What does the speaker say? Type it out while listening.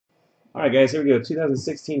All right, guys, here we go.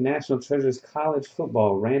 2016 National Treasures College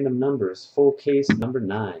Football Random Numbers, full case number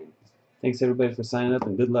 9. Thanks everybody for signing up,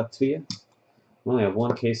 and good luck to you. We only have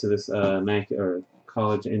one case of this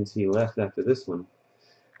college NT left after this one.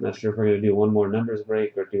 Not sure if we're going to do one more numbers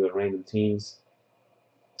break or do a random teams,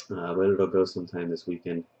 but it'll go sometime this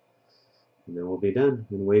weekend, and then we'll be done.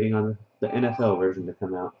 And waiting on the NFL version to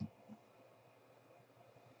come out.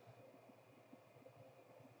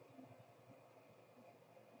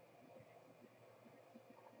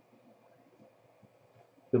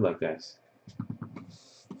 Good luck, guys.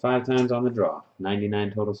 5 times on the draw,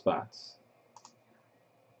 99 total spots.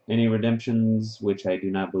 Any redemptions, which I do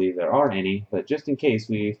not believe there are any, but just in case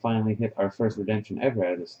we finally hit our first redemption ever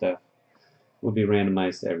out of this stuff, will be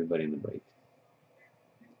randomized to everybody in the break.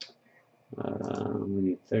 We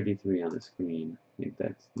need 33 on the screen. I think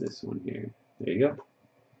that's this one here. There you go.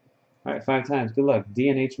 All right, 5 times. Good luck.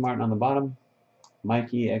 DNH Martin on the bottom.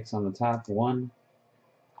 Mikey X on the top. 1,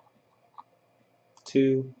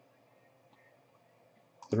 2,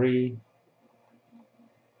 3,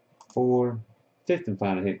 4. 5th and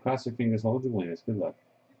final hit. Cross your fingers. Hold your winners. Good luck.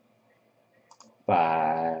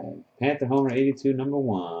 5. Panther Homer 82, number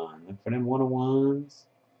 1. Look for them 101s.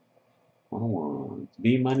 101s.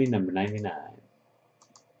 B Money, number 99.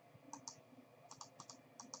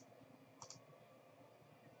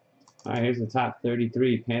 All right, here's the top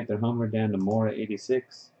 33. Panther Homer down to Mora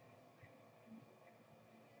 86.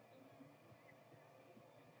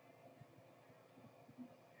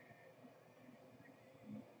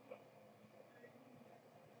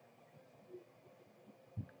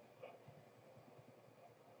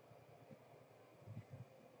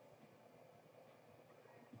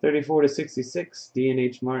 $34 to $66.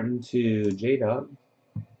 DNH Martin to J Dog.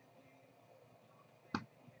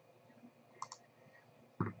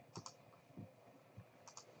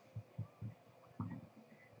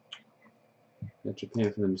 Got your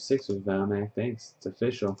pan for them Sixers, Valmac. Thanks. It's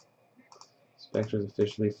official. Spectre's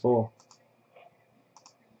officially full.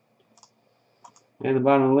 And the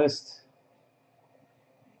bottom of the list,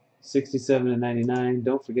 67 to 99.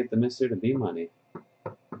 Don't forget the Mr. to B Money.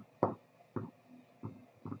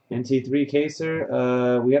 NT3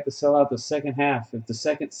 Caser, we have to sell out the second half. If the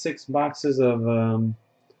second 6 boxes of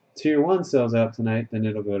Tier 1 sells out tonight, then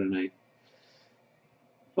it'll go tonight.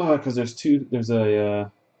 Oh, because there's 2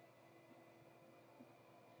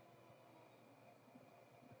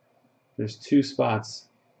 spots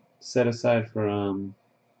set aside for in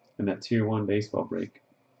that Tier 1 baseball break.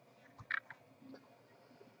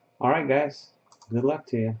 Alright, guys. Good luck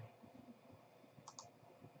to you.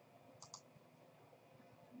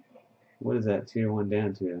 What is that Tier 1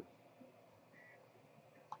 down to?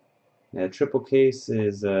 Yeah, triple case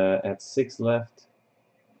is at 6 left.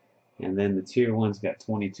 And then the Tier 1's got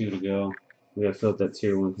 22 to go. We gotta fill up that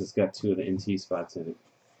Tier 1 because it's got 2 of the NT spots in it.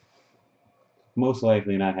 Most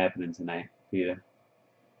likely not happening tonight, Peter.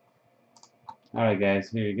 Alright,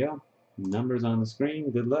 guys, here you go. Numbers on the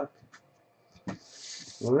screen. Good luck.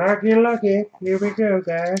 Lucky, lucky. Here we go,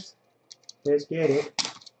 guys. Let's get it.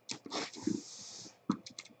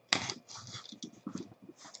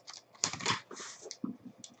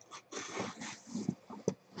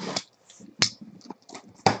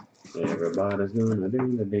 Everybody's gonna do the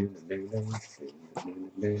ding the ding ding.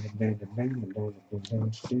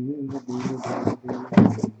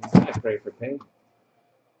 I pray for pay.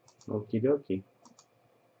 Okie dokie.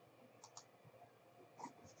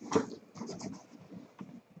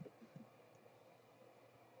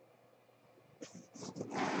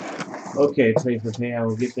 Okay, pray for pay. I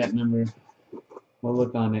will get that number. We'll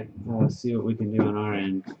look on it. See what we can do on our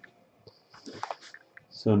end.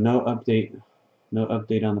 So no update. No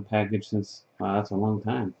update on the package since, wow, that's a long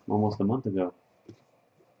time. Almost a month ago.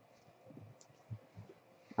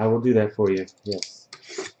 I will do that for you. Yes.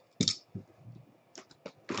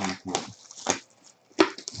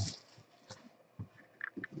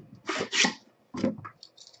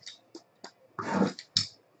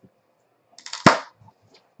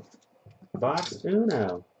 Box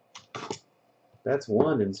uno. That's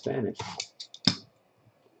 1 in Spanish.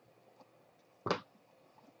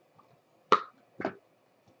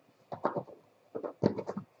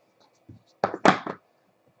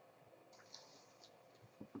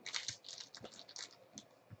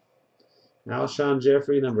 Alshon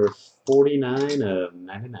Jeffrey, number 49 of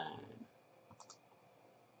 99.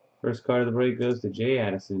 First card of the break goes to Jay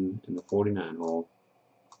Addison in the 49 hole.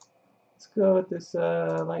 Let's go with this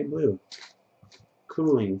light blue.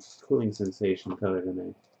 Cooling sensation color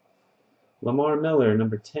tonight. Lamar Miller,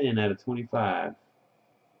 number 10 out of 25.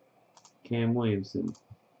 Cam Williamson.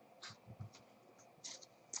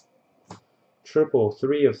 Triple,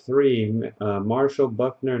 3 of 3. Marshall,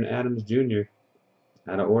 Buckner, and Adams Jr.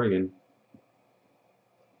 out of Oregon.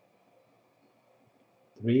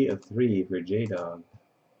 3 of 3 for J-Dog.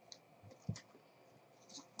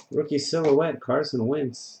 Rookie silhouette, Carson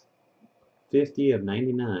Wentz. 50 of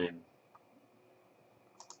 99.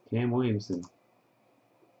 Cam Williamson.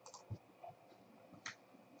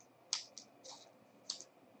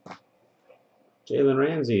 Jalen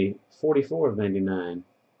Ramsey, 44 of 99.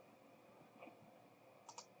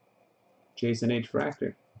 Jason H.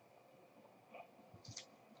 Fractor.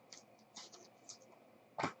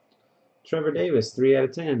 Trevor Davis, 3 out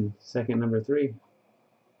of 10. Second number 3.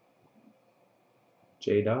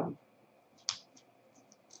 J-Dog.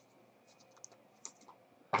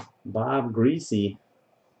 Bob Greasy,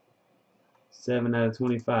 7 out of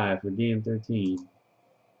 25 for DM13.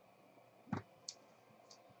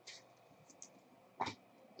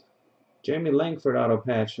 Jeremy Langford auto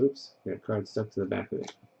patch. Oops, got a card stuck to the back of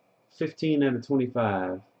it. 15 out of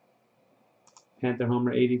 25. Panther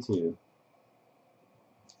Homer 82.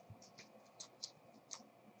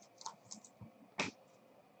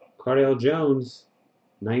 Cardell Jones,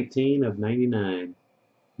 19 of 99.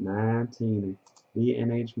 19.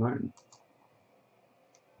 D.N.H. Martin.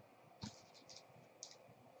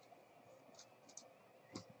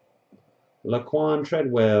 Laquan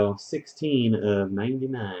Treadwell, 16 of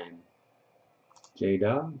 99.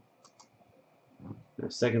 J-Dog. Our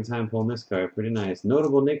second time pulling this card. Pretty nice.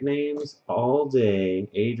 Notable nicknames all day.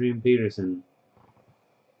 Adrian Peterson.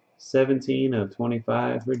 17 of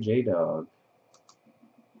 25 for J-Dog.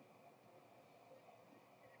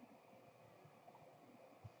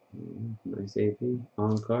 Nice AP.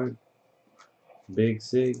 On card. Big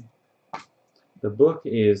Sig. The book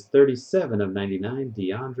is 37 of 99.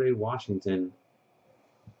 DeAndre Washington.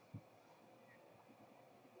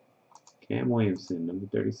 Cam Williamson, number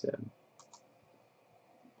 37.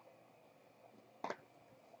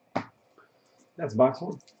 That's box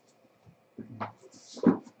 1.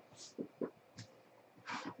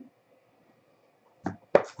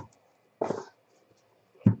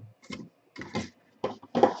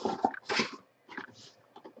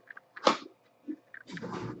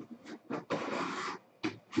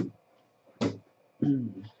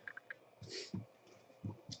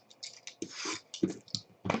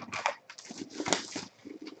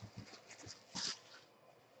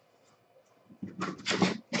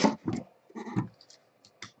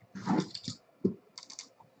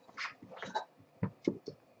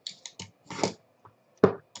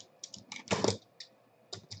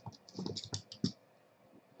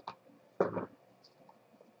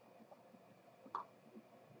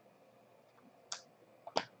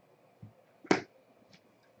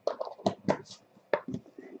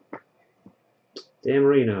 Dan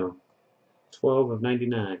Marino, 12 of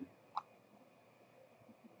 99.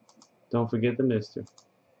 Don't forget the mister.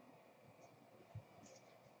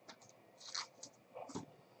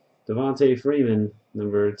 Devontae Freeman,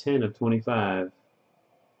 number 10 of 25.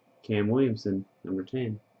 Cam Williamson, number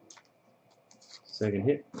 10. Second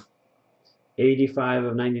hit. 85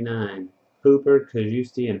 of 99. Hooper,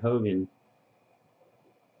 Kajusti, and Hogan.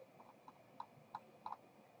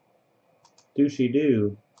 Douchey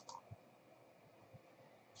Doo.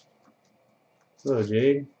 Hello,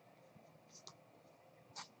 Jade.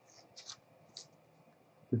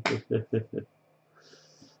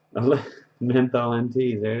 Menthol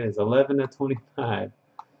NTs, there it is. 11 of 25.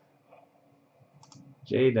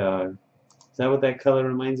 J-Dog. Is that what that color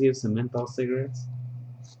reminds you of? Some menthol cigarettes?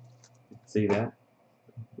 See that?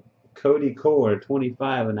 Cody Core,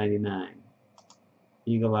 25 of 99.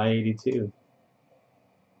 Eagle Eye 82.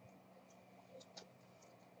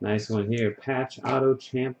 Nice one here. Patch Auto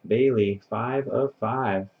Champ Bailey, 5 of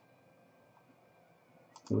 5.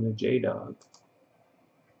 Going to J-Dog.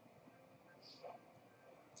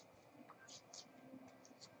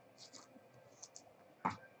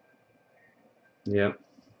 Yep.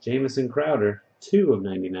 Jamison Crowder, 2 of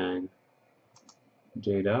 99.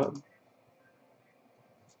 J-Dog.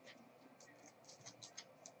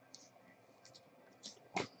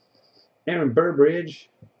 Aaron Burbridge,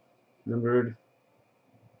 numbered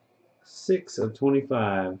 6 of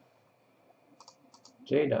 25.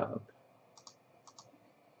 J-Dog.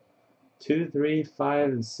 2, 3, 5,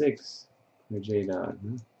 and 6 for J-Dog.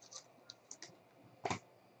 Huh?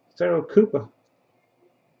 Pharaoh Koopa,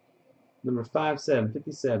 number 5/7,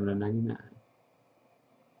 57 of 99.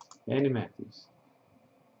 Andy Matthews.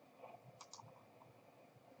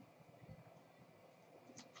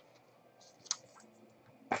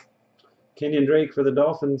 Kenyon Drake for the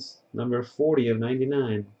Dolphins, number 40 of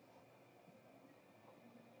 99.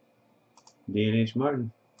 D.N.H.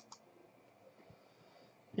 Martin.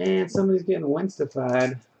 And somebody's getting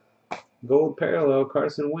Wentzified. Gold parallel,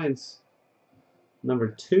 Carson Wentz. Number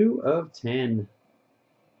 2 of 10.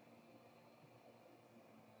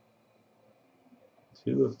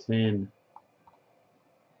 2 of 10.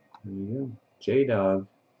 There you go. J-Dog.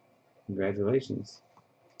 Congratulations.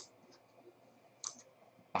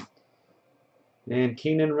 And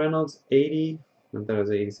Keenan Reynolds, 80. I thought it was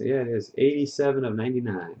 80. Yeah, it is. 87 of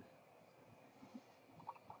 99.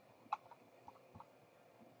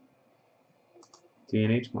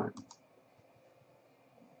 D&H mark.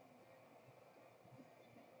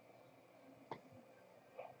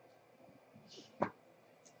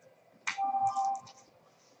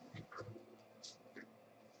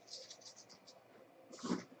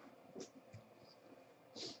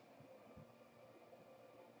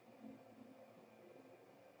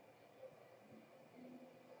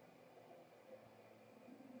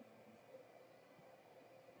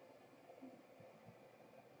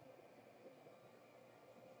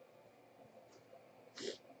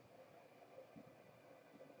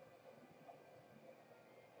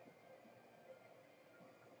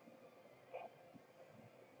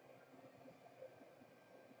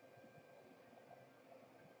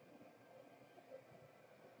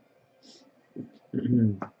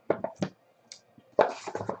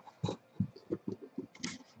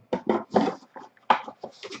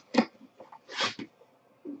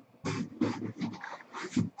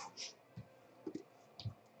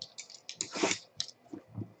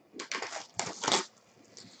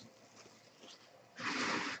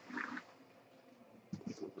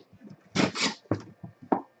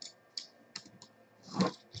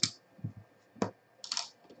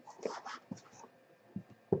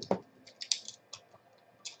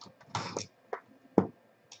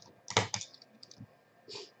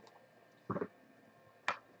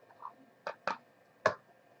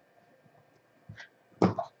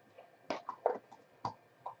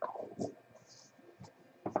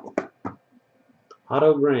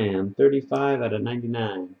 Otto Graham, 35 out of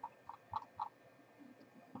 99.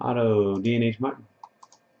 Otto, D&H Martin.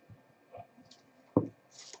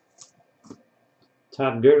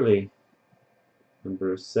 Todd Gurley,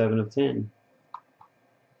 number 7 of 10.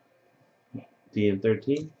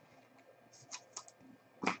 DM13.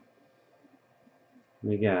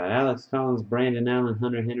 We got Alex Collins, Brandon Allen,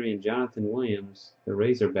 Hunter Henry, and Jonathan Williams. The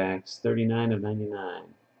Razorbacks, 39 of 99.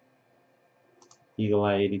 Eagle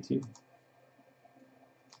Eye 82.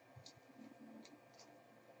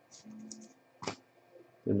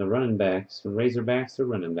 And the running backs, from Razorbacks to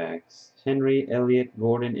running backs. Henry, Elliott,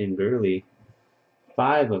 Gordon, and Gurley,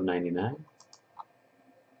 5 of 99.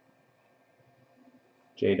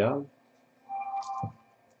 J-Dog.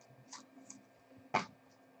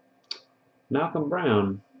 Malcolm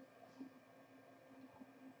Brown,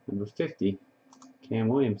 number 50. Cam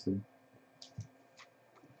Williamson.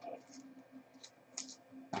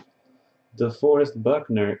 DeForest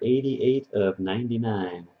Buckner, 88 of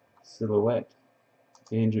 99. Silhouette.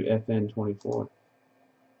 Andrew FN 24.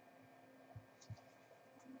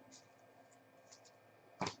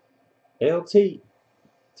 LT,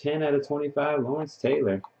 10 out of 25. Lawrence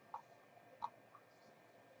Taylor.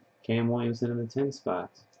 Cam Williamson in the 10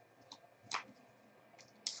 spots.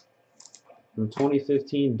 From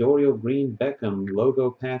 2015, Dorial Green Beckham,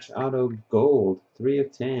 logo patch auto gold, 3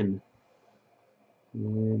 of 10.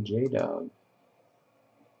 And J-Dog.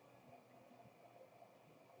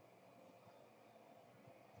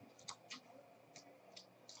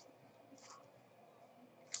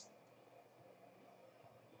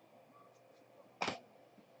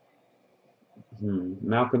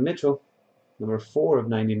 Malcolm Mitchell, number 4 of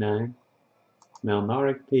 99.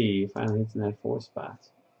 Malnaric P finally hits in that 4 spot.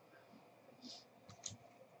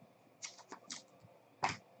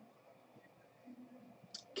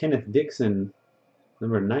 Kenneth Dixon,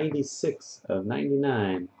 number 96 of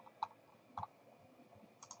 99.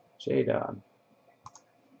 J-Dog.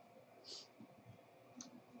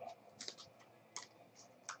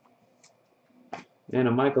 And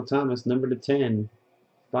a Michael Thomas, number to 10.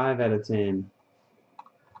 5 out of 10.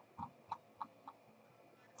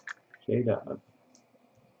 J-Dog.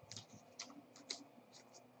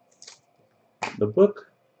 The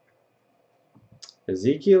book,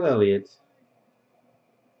 Ezekiel Elliott,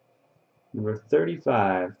 number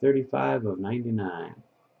 35 of 99.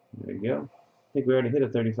 There you go. I think we already hit a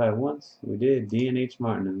 35 once. We did. D&H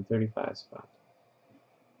Martin in the 35 spot.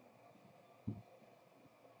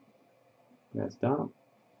 That's Dom.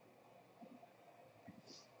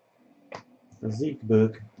 A Zeke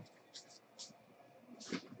book.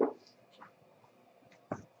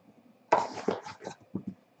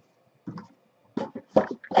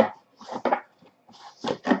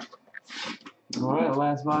 Alright,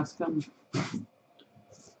 last box coming.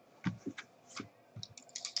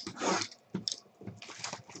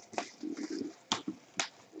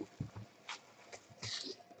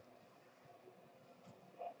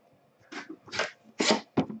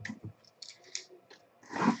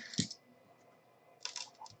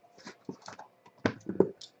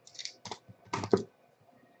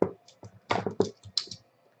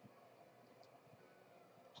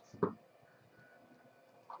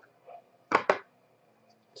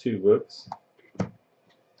 Two books.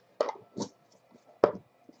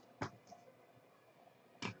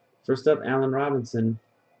 First up, Allen Robinson,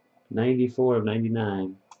 94 of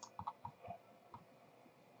 99.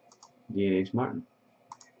 D.H. Martin.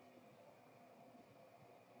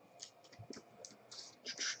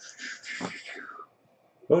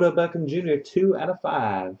 Odell Beckham Jr., 2 out of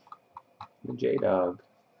 5. The J-Dog.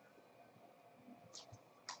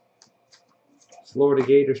 Florida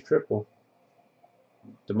Gators triple.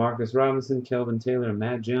 Demarcus Robinson, Kelvin Taylor, and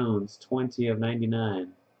Matt Jones, 20 of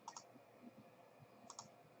 99.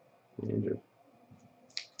 Andrew.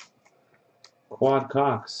 Quad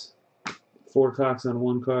Cox. 4 Cox on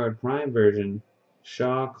 1 card. Prime version.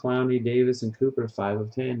 Shaw, Clowney, Davis, and Cooper, 5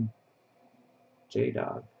 of 10.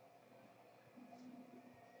 J-Dog.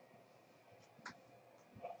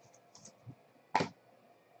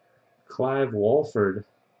 Clive Walford,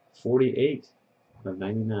 48 of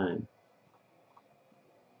 99.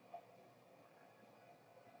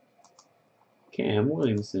 Cam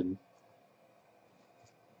Williamson.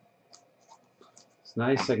 It's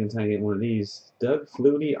nice second time getting one of these. Doug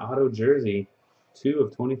Flutie auto jersey, 2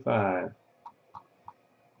 of 25.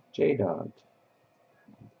 J-Dog.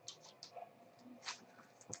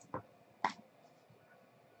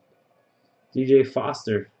 DJ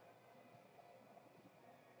Foster.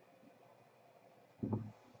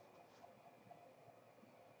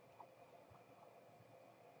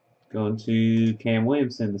 Going to Cam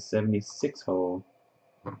Williamson, the 76 hole.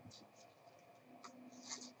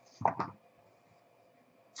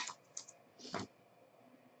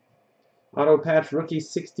 Auto patch rookie,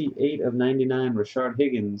 68 of 99. Rashard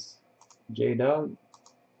Higgins. J-Dog.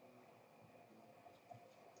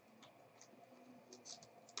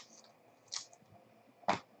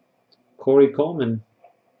 Corey Coleman,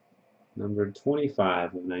 number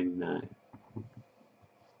 25 of 99.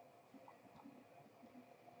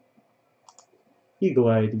 Eagle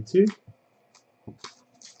Eye 82.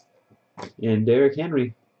 And Derrick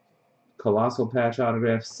Henry, Colossal patch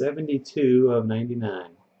autograph, 72 of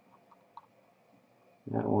 99.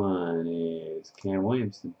 That one is Cam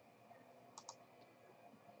Williamson.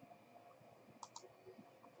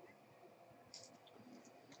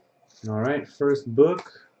 Alright, first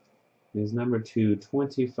book is number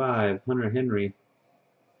 225, Hunter Henry.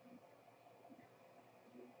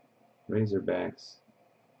 Razorbacks,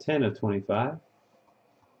 10 of 25.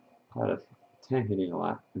 Out of 10 hitting a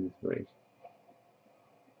lot in this break.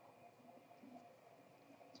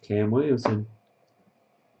 Cam Williamson.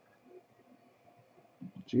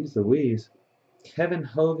 Jeez Louise. Kevin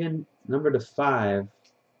Hogan, number 5.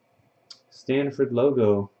 Stanford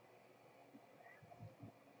logo.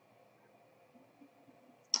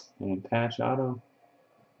 And patch auto,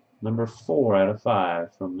 number 4 out of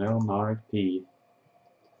 5 from Merrill Mark P.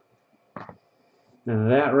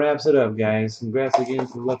 And that wraps it up, guys. Congrats again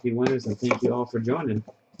to the lucky winners, and thank you all for joining.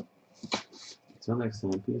 Until next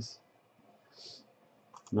time, peace.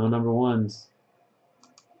 No number 1s.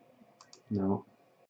 No.